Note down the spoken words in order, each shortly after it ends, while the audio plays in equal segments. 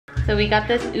So we got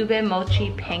this Ube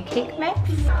Mochi Pancake mix.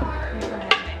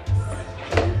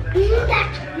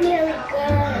 That's really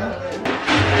good.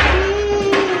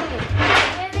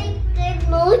 Really good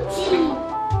mochi.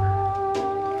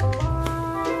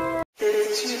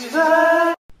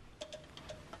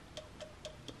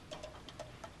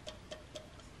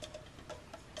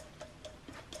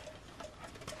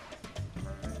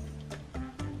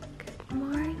 Good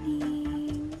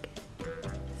morning.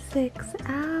 6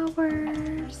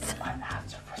 hours. My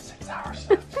answer for 6 hours.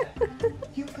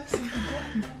 You listen to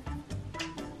Daddy.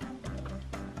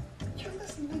 You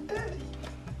listen to Daddy.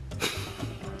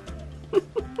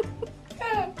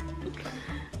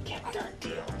 Get your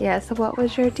deal. Yeah, so what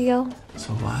was your deal?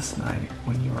 So last night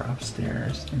when you were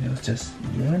upstairs and it was just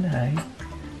you and I,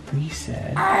 we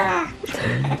said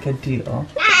we'd make a deal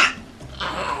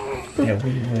that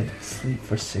we would sleep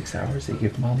for 6 hours to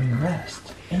give Mommy a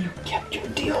rest. And you kept your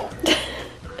deal.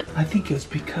 I think it was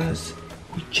because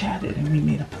we chatted and we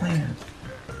made a plan.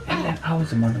 And then I was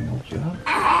the one who woke you up.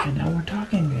 And now we're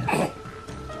talking again.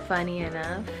 Funny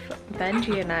enough,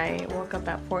 Benji and I woke up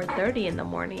at 4:30 in the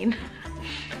morning.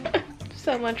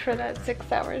 So much for that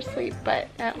 6 hours sleep, but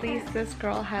at least this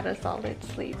girl had a solid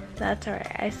sleep. That's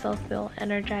alright, I still feel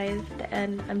energized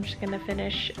and I'm just gonna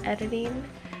finish editing.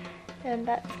 And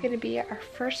that's gonna be our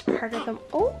first part of the,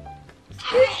 oh,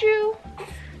 excuse you.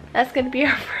 That's gonna be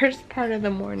our first part of the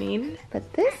morning.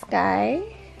 But this guy,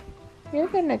 you're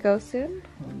gonna go soon.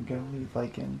 I'm gonna leave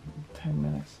like in 10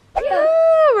 minutes. Yeah,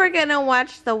 we're gonna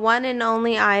watch the one and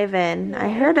only Ivan. I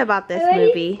heard about this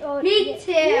movie. Me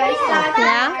too.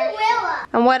 Yeah?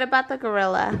 And what about the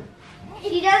gorilla?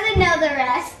 She doesn't know the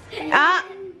rest. Ah,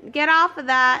 get off of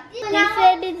that. He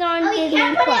said it's on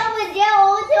Disney Plus.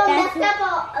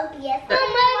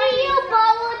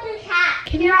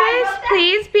 Can you guys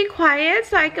please be quiet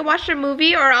so I can watch the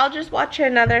movie, or I'll just watch it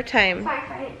another time.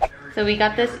 So we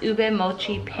got this Ube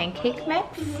Mochi Pancake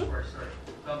mix.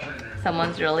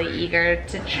 Someone's really eager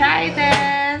to try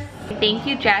this. Thank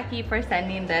you, Jackie, for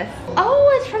sending this. Oh,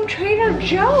 it's from Trader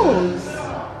Joe's.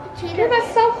 Dude,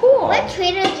 that's so cool. What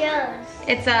Trader Joe's?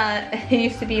 It's it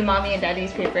used to be Mommy and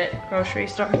Daddy's favorite grocery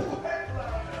store.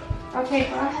 Okay,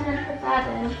 go ahead and put that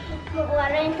in. Put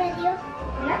water in that deal?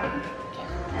 Yeah.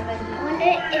 I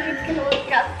wonder if it's gonna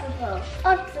work out purple.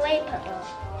 Oh, it's way purple.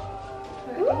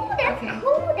 Ooh, that's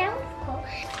cool. That was cool.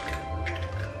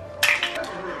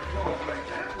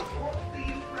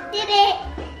 Did it?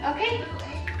 Okay.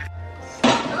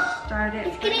 Start it.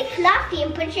 It's getting fluffy.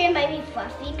 I'm pretty sure it might be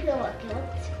fluffy. Look, it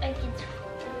looks like it's.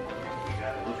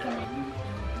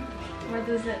 What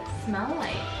does it smell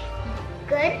like?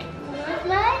 Good.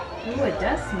 Smell Ooh, it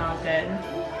does smell good.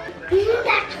 it?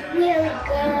 That's really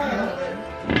good.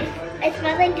 It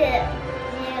smells like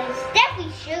there's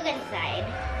definitely sugar inside.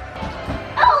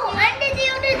 Oh, under the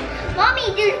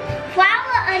Mommy, there's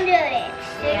flour under it.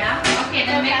 Yeah? Okay,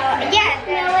 then mix it. Yeah,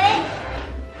 smell it.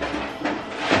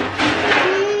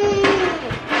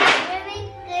 Really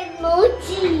good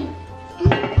mochi.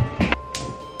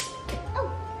 Oh,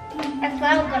 that's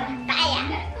flour gonna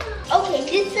fire. Okay,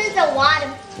 this is a lot of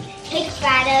pig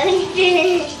batter.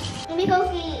 Let me go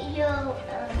see your.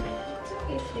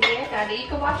 Okay, sweetie, I got it. You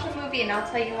can watch the movie and I'll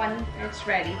tell you when it's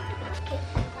ready.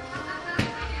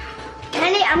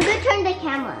 Honey, I'm gonna turn the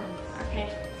camera. Okay.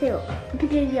 So,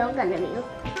 because you're gonna be.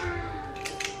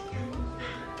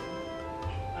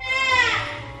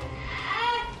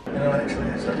 You know, actually,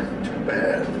 it's not too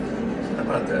bad. How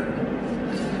about that?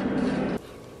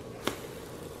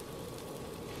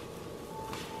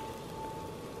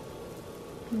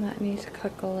 That needs to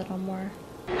cook a little more.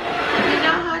 Let me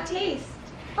know how it tastes.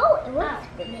 Oh, it looks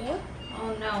good.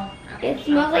 Oh no. It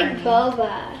smells like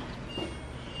boba.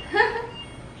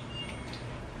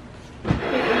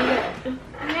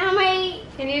 Now my.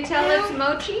 Can you tell it's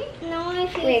mochi? Now my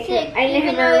face Wait, sick. I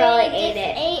never really ate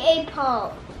it. Ate a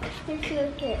pulp. It's so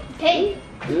good. Hey,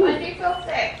 Why do you feel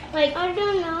sick? like I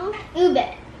don't know.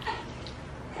 Ube.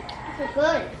 It's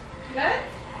good. Good?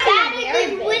 That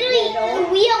is literally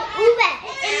real ube.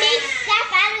 It makes that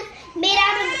batter made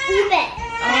out of ube.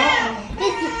 Oh.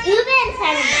 There's ube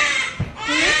inside of it.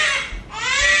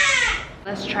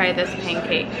 Let's try this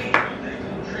pancake.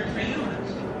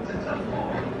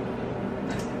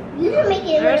 You should make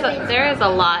it. There is a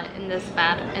lot in this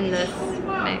mix.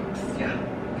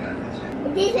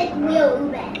 It tastes like real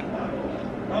ube.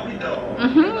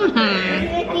 Mm-hmm.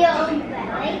 It's like real ube,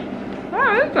 right?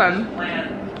 Oh, it's good.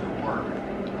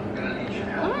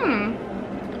 Mm.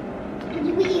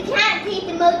 You can't taste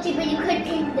the mochi, but you could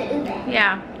taste the ube.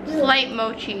 Yeah, slight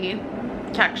mochi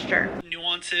texture.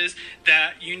 Nuance nuances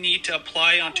that you need to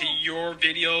apply onto your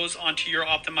videos, onto your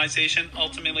optimization,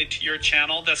 ultimately to your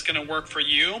channel that's going to work for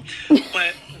you.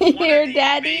 But one Your of the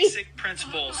daddy. basic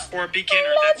principles for a beginner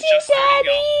I love that's you, just starting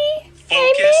Daddy.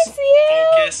 out.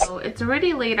 Focus. So it's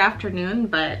already late afternoon,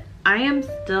 but I am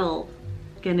still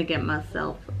gonna get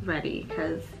myself ready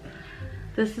because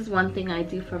this is one thing I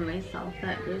do for myself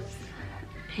that just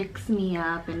picks me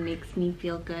up and makes me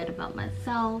feel good about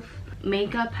myself.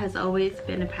 Makeup has always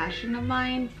been a passion of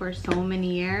mine for so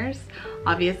many years.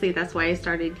 Obviously, that's why I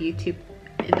started YouTube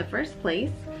in the first place.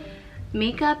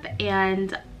 Makeup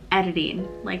and editing,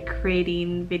 like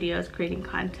creating videos, creating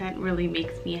content, really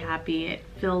makes me happy. It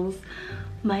fills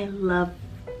my love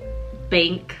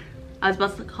bank. I was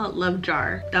supposed to call it love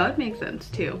jar. That would make sense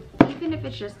too. Even if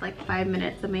it's just like 5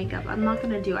 minutes of makeup. I'm not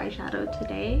gonna do eyeshadow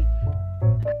today.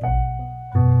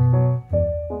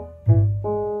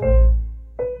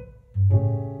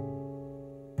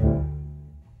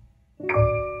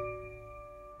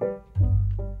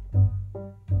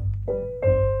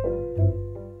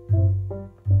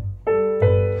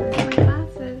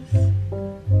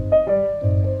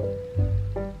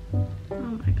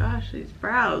 These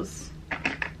brows.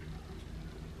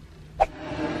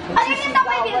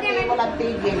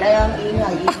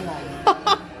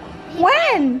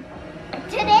 When?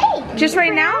 Today. Just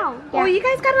right now? Yeah. Oh, you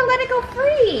guys gotta let it go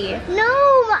free.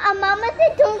 No, Mama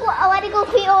said don't go. I want to go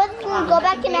free. Or it's gonna go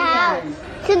back in the house.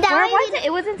 So that Where way was it?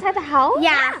 It was inside the house?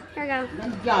 Yeah. Here we go.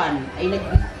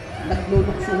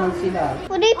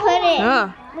 Where do you put it?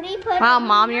 Ugh. Where do you put Wow, it?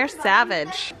 Mom, you're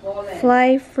savage.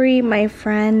 Fly free, my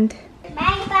friend.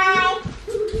 Bye bye.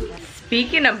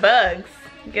 Speaking of bugs,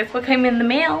 guess what came in the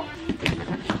mail?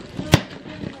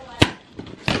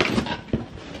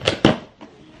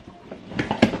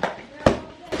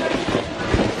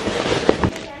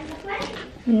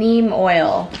 Neem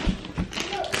oil.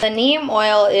 The neem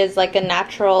oil is like a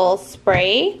natural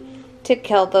spray to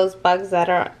kill those bugs that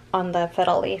are on the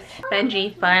fiddle leaf.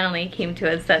 Benji finally came to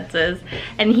his senses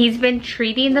and he's been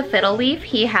treating the fiddle leaf.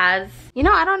 He has, you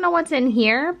know, I don't know what's in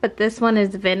here, but this one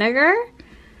is vinegar.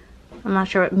 I'm not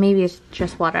sure, maybe it's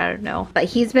just water, I don't know. But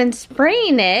he's been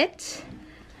spraying it,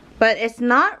 but it's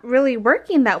not really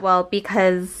working that well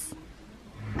because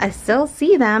I still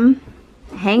see them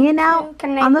hanging out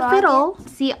on the fiddle.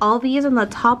 See, all these on the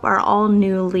top are all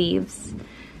new leaves.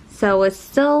 So it's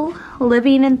still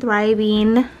living and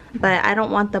thriving, but I don't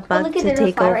want the bug to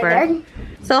take over. Right,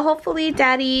 so hopefully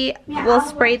Daddy will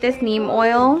spray this neem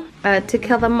oil to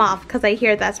kill them off because I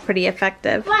hear that's pretty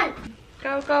effective.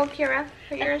 Go, go, Keira.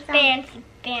 Show yourself. Fancy,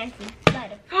 fancy.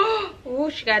 Oh,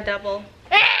 she got double.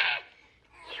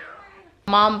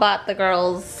 Mom bought the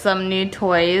girls some new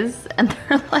toys and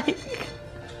they're like,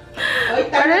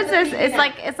 what is this? It's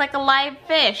like a live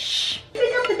fish. We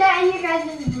can put that in your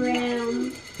guys'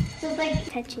 room. So it's like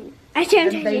touching. I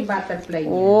can't touch it.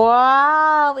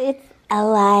 Wow, it's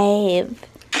alive.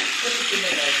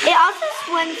 It also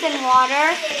swims in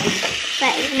water.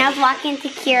 But now it's walking to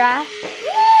Keira.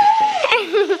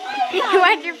 You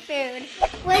want your food.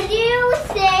 What do you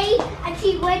say?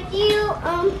 Actually, what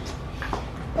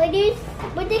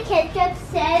the ketchup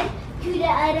said to the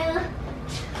other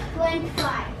French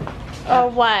fry? Oh,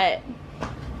 what?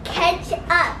 Catch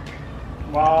up.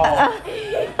 Wow.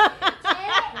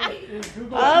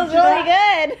 That was really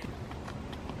good.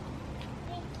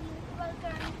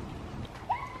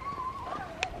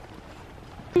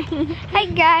 Hi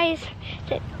guys,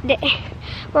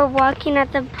 we're walking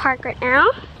at the park right now.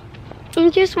 I'm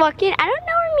just walking. I don't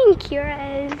know where me and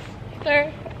Keira is.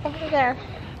 They're over there.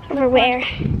 Over where?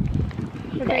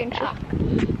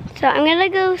 So I'm gonna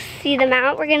go see them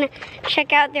out. We're gonna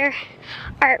check out their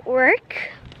artwork.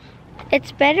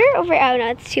 It's better over. Oh no,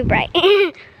 it's too bright.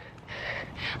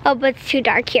 Oh, but it's too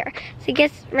dark here. So I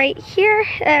guess right here.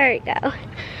 There we go.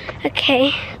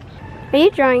 Okay. What are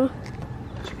you drawing?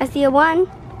 I see a 1.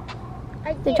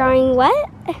 You're drawing what?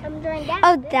 I'm drawing that.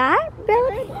 Oh, that?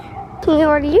 Really? What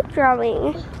are you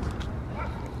drawing?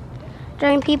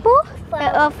 Drawing people?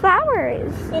 Flowers.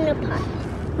 Flowers. In a pot.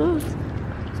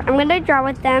 So I'm gonna draw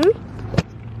with them.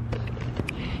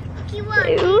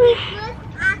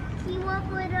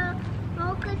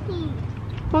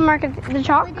 What marker? The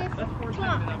chalk?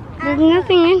 There's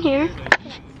nothing in here.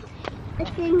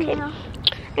 Okay.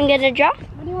 I'm gonna draw.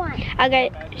 What do you want? I'm gonna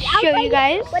show you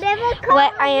guys what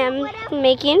I am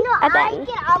making at the end.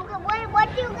 What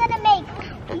are you gonna make?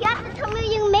 You have to tell me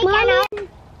you make it.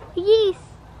 Yes.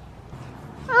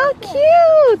 Oh,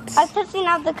 cute. I'm testing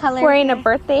out the color. Wearing a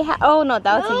birthday hat. Oh no,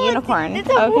 that was a unicorn. It's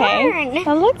a horn.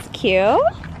 That looks cute.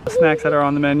 Snacks that are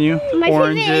on the menu. My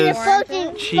Oranges, favorite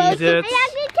is Cheez-Its,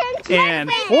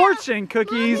 and fortune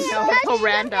cookies. So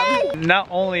random. Not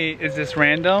only is this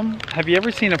random, have you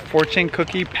ever seen a fortune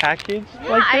cookie package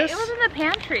like this? It was in the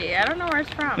pantry. I don't know where it's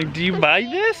from. Like, do you buy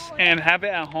this and have it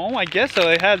at home? I guess so.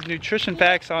 It has nutrition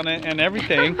facts on it and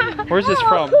everything. Where's this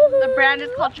from? The brand is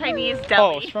called Chinese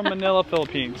Deli. Oh, it's from Manila,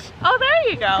 Philippines. Oh, there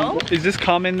you go. Is this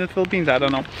common in the Philippines? I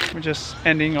don't know. We're just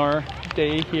ending our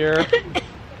day here.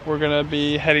 We're gonna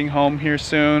be heading home here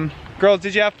soon. Girls,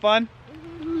 did you have fun?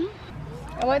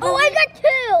 Oh, I got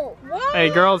 2. Hey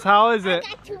girls, how is it?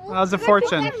 How's the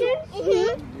fortune?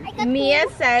 Miya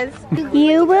says,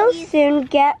 You will soon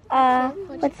get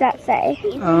what's that say?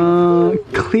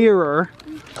 Clearer.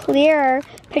 Clearer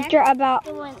picture about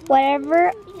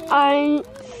whatever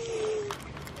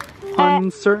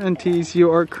Uncertainties you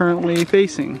are currently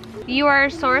facing. you are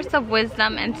a source of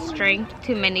wisdom and strength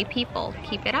to many people.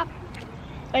 Keep it up.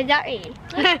 What does that mean?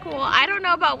 Cool. I don't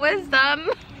know about wisdom.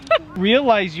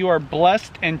 Realize you are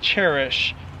blessed and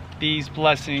cherish these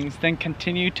blessings, then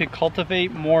continue to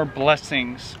cultivate more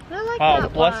blessings. I like Wow,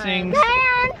 that blessings. one.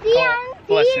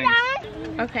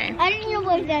 Okay. I don't know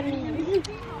what that means.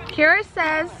 Keira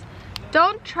says,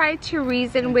 don't try to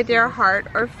reason with your heart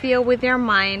or feel with your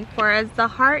mind, for as the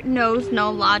heart knows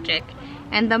no logic,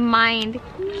 and the mind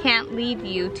can't lead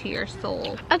you to your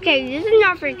soul. Okay, this is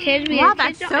not for kids. Wow,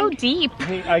 that's so deep.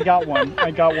 Hey, I got one. I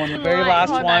got one. The very last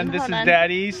Hold one. on, This is hold on.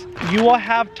 Daddy's. You will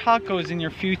have tacos in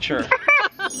your future.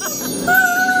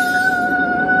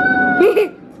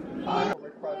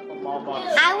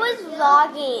 I was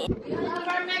vlogging.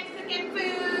 Our Mexican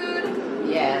food.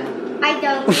 Yeah. I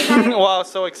don't. Wow,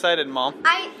 so excited, Mom.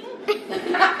 Hi!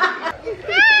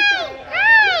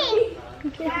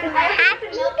 Happy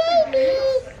baby!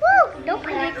 Woo! Don't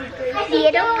punch it.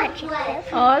 See, don't punch it.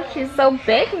 Oh, she's so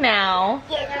big now.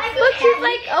 Look, she's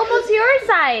like almost your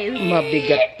size.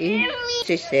 Mabigat eh.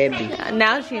 She's heavy.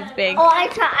 Now she's big. Oh, I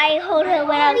thought I hold her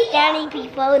when I was standing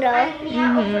before photo.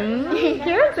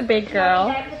 Keira's a big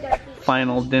girl.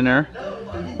 Final dinner.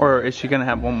 Or is she gonna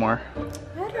have one more?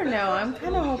 I don't know. I'm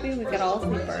kind of hoping we could all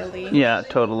sleep early. Yeah,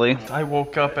 totally. I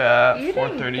woke up at You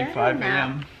didn't get a 4:35 nap.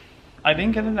 a.m. I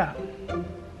didn't get a nap. Yeah,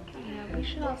 we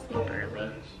should all sleep early.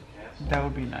 That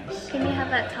would be nice. Can you have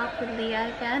that talk with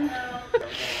Leah again?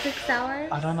 6 hours?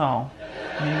 I don't know.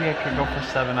 Maybe I could go for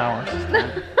 7 hours.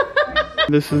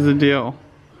 This is the deal.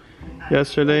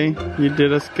 Yesterday, you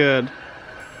did us good.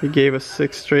 You gave us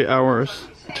 6 straight hours.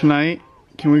 Tonight,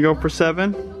 can we go for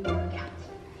 7?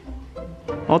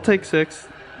 I'll take 6.